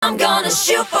I'm gonna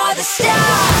shoot for the stars.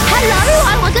 Hello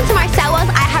everyone, welcome to Marcel Wells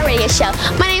iHeartRadio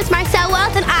show. My name is Marcel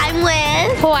Wells and I'm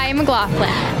with Hawaii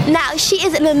McLaughlin. Now, she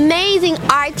is an amazing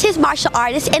artist, martial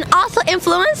artist, and also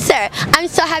influencer. I'm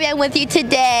so happy I'm with you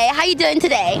today. How are you doing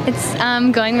today? It's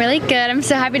going really good. I'm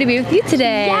so happy to be with you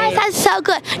today. Yes, that's so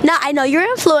good. Now, I know you're an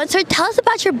influencer. Tell us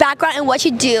about your background and what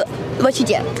you do.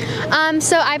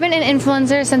 So I've been an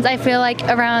influencer since I feel like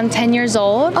around 10 years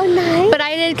old. Oh, nice. But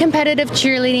I did competitive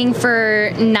cheerleading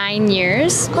for 9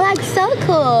 years. Oh, that's so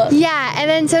cool. Yeah, and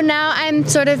then so now I'm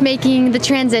sort of making the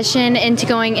transition into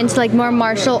going into like more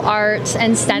martial arts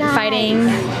and stunt fighting.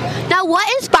 Now, what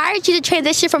inspired you to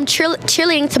transition from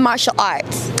cheerleading to martial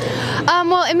arts?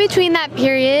 Well, in between that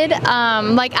period,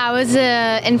 like I was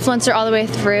an influencer all the way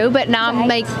through, but now I'm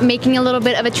like making a little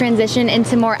bit of a transition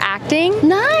into more acting.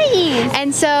 Nice.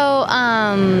 And so,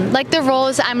 like the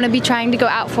roles I'm going to be trying to go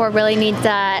out for really need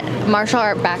that martial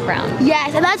art background.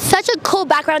 Yes, and that's such a cool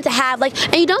background to have. Like,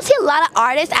 and you don't see a lot of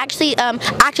artists actually,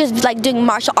 actors like doing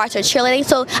martial arts or cheerleading.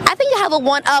 So I think you have a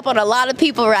one-up on a lot of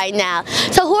people right now.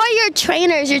 So who are your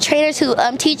trainers who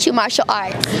teach you martial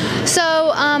arts?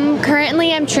 So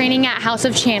currently I'm training at House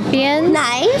of Champions.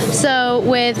 Nice. So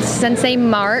with Sensei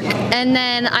Mark, and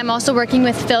then I'm also working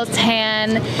with Phil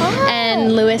Tan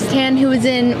and Louis Tan, who was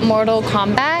in Mortal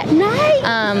Kombat. Nice.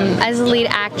 As a lead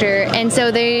actor, and so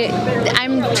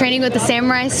I'm training with the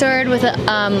samurai sword with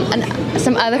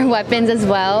some other weapons as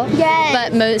well. Yes.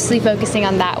 But mostly focusing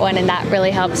on that one, and that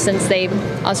really helps since they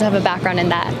also have a background in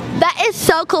that. That is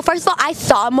so cool. First of all, I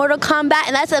saw Mortal Kombat,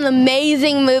 and that's an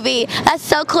amazing movie. That's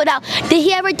so cool. Now, did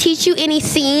he ever teach you any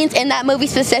scenes in that movie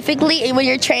specifically when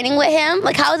you're training with him?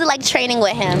 Like, how is it like training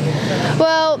with him?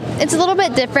 Well, it's a little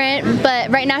bit different, but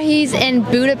right now he's in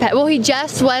Budapest. Well, he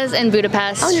just was in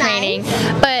Budapest training,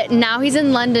 but now he's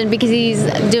in London because he's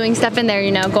doing stuff in there,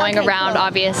 you know, going around,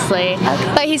 obviously.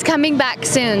 But he's coming back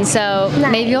soon, so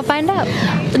maybe you'll find out.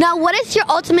 Now, what is your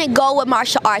ultimate goal with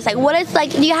martial arts? Like, what is,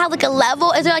 like, do you have like a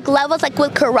level? Is there like levels like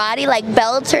with karate, like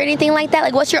belts or anything like that?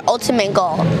 Like, what's your ultimate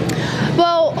goal?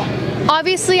 Well,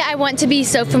 obviously I want to be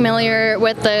so familiar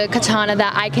with the katana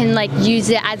that I can like use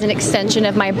it as an extension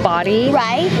of my body.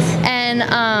 Right. And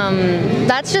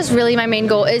that's just really my main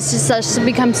goal, is just to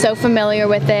become so familiar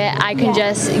with it I can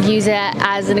just use it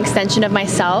as an extension of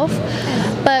myself.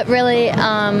 But really,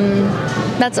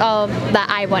 that's all that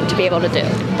I want to be able to do.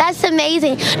 That's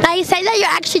amazing. Now, you said that you're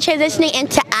actually transitioning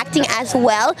into acting as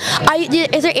well.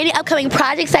 Is there any upcoming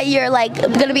projects that you're like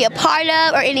going to be a part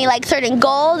of, or any like certain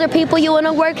goals or people you want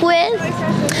to work with?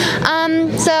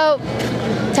 So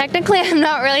technically I'm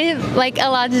not really like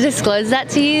allowed to disclose that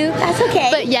to you. That's okay.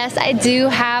 But yes, I do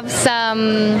have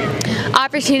some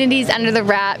opportunities under the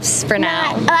wraps for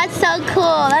now. Oh, that's so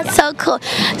cool. That's so cool.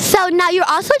 So now you're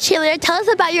also a cheerleader. Tell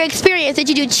us about your experience. Did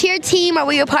you do cheer team, or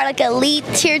were you a part of like elite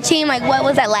cheer team? Like, what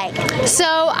was that like? So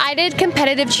I did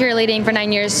competitive cheerleading for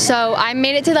 9 years. So I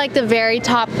made it to like the very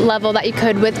top level that you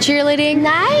could with cheerleading.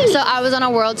 Nice. So I was on a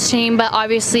world's team, but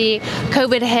obviously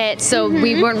COVID hit, so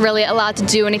we weren't really allowed to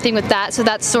do anything with that. So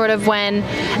that's sort of when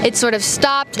it sort of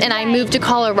stopped, and I moved to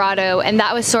Colorado, and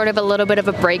that was sort of a little bit of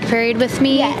a break period with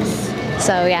me. Yes.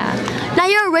 So yeah. Now,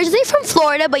 you're originally from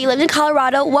Florida, but you lived in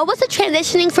Colorado. What was the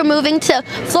transitioning from moving to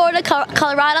Florida,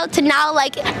 Colorado, to now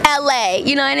like LA?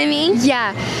 You know what I mean?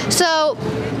 Yeah. So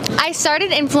I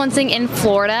started influencing in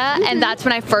Florida, and that's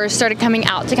when I first started coming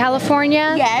out to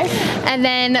California. Yes. And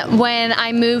then when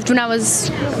I moved when I was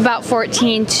about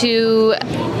 14 to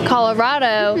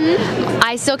Colorado,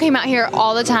 I still came out here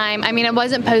all the time. I mean, I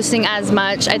wasn't posting as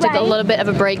much. I took a little bit of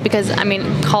a break because, I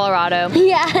mean, Colorado.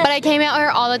 Yeah. But I came out here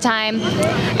all the time,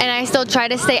 and I still try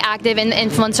to stay active in the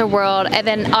influencer world. And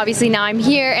then obviously now I'm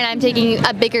here, and I'm taking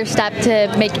a bigger step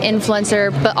to make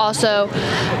influencer, but also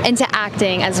into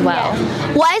acting as well.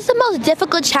 What is the most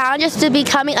difficult challenges to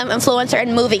becoming an influencer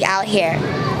and moving out here?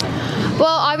 Well,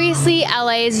 obviously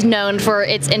LA is known for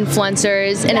its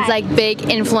influencers, and it's like big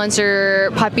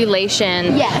influencer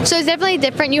population. Yeah. So it's definitely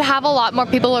different. You have a lot more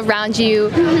people around you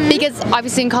because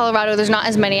obviously in Colorado there's not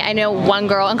as many. I know one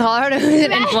girl in Colorado who's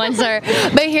an influencer,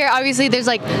 but here obviously there's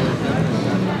like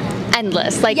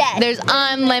endless, like there's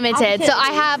unlimited. So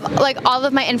I have like all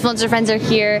of my influencer friends are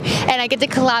here, and I get to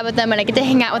collab with them, and I get to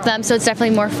hang out with them, so it's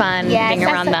definitely more fun being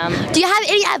around them. Do you have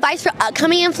any advice for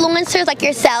upcoming influencers like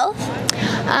yourself?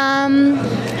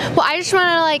 Well, I just want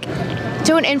to like,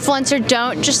 to an influencer,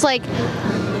 don't just like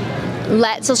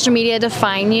let social media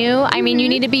define you. I mean, you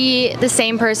need to be the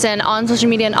same person on social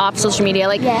media and off social media.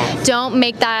 Like, don't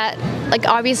make that, like,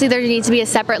 obviously there needs to be a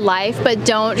separate life, but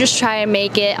don't just try and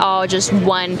make it all just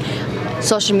one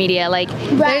social media. Like,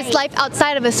 there's life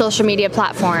outside of a social media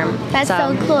platform. That's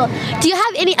so cool. Do you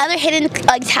have any other hidden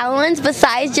like talents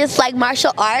besides just like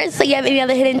martial arts? Like, you have any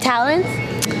other hidden talents?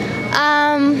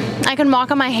 I can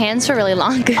walk on my hands for really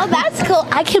long. Oh, that's cool.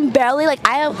 I can barely, like,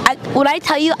 when I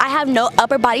tell you I have no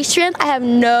upper body strength, I have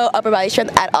no upper body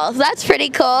strength at all. So that's pretty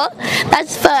cool.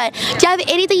 That's fun. Do you have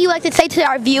anything you would like to say to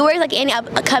our viewers, like any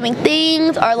upcoming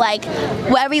things or like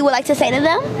whatever you would like to say to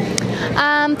them?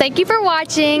 Thank you for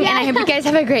watching, and I hope you guys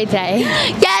have a great day.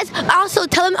 Yes. Also,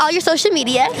 tell them all your social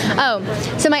media. Oh,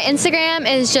 so my Instagram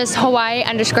is just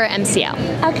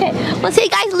Hawaii_MCL. Okay. We'll see you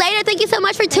guys later. Thank you so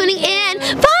much for tuning in.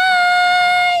 Bye!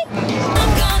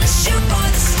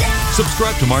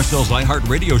 Subscribe to Marcel's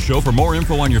iHeartRadio show for more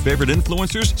info on your favorite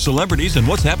influencers, celebrities, and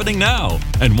what's happening now.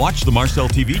 And watch the Marcel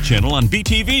TV channel on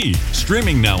VTV.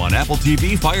 Streaming now on Apple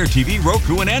TV, Fire TV,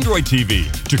 Roku, and Android TV.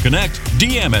 To connect,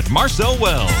 DM at Marcel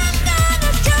Wells.